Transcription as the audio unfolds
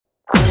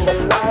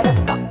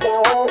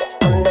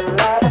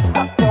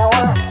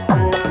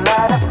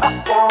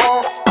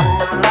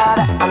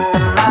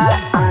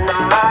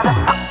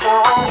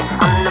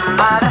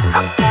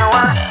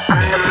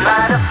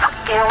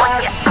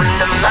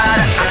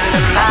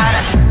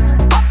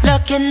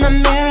In the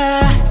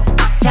mirror,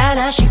 tell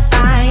her she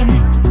fine.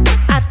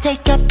 I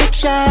take a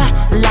picture,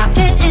 lock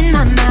it in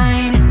my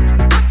mind.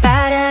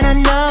 Bad and I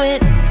know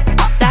it,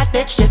 that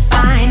bitch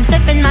divine.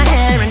 Flipping my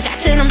hair and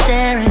catching I'm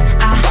staring.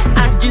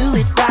 I do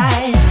it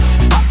right.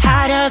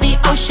 Heart of the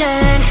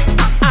ocean,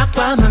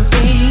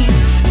 Aquamarine.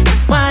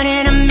 1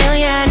 in a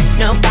million,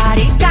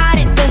 nobody got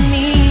it but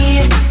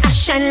me. I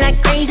shine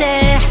like crazy,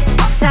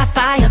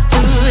 Sapphire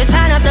Bloo.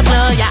 Turn up the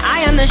blow, yeah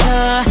I am the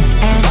show,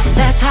 and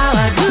that's how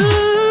I do.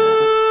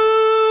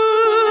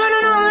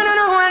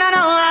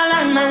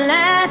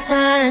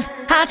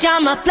 I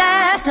got my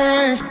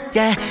blessings,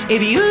 yeah.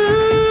 If you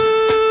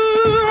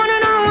wanna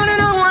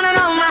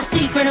know my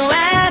secret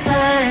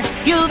weapon,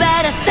 you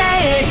better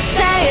say it,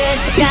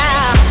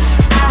 yeah.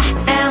 I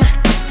am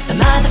the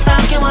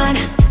motherfucking one.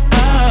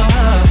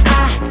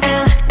 I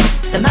am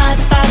the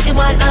motherfucking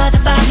one,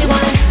 motherfucking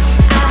one.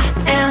 I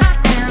am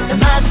the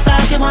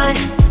motherfucking one.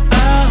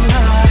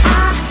 I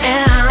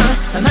am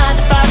the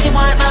motherfucking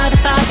one,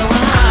 motherfucking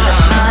one.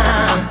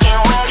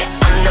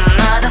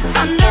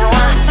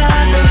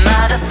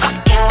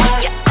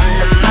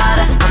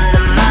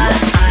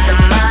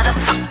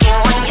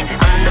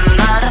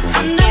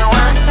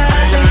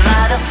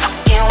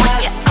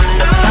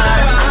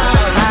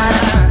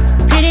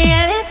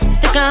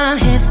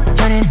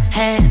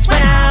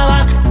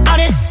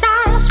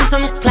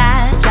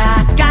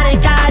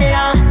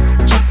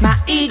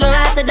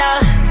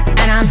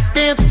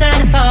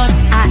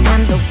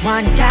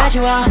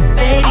 Casual,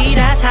 baby,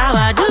 that's how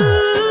I do.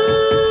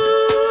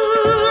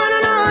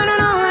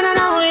 I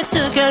know, it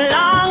took a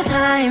long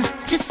time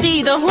to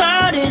see the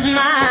world is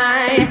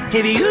mine.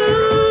 If you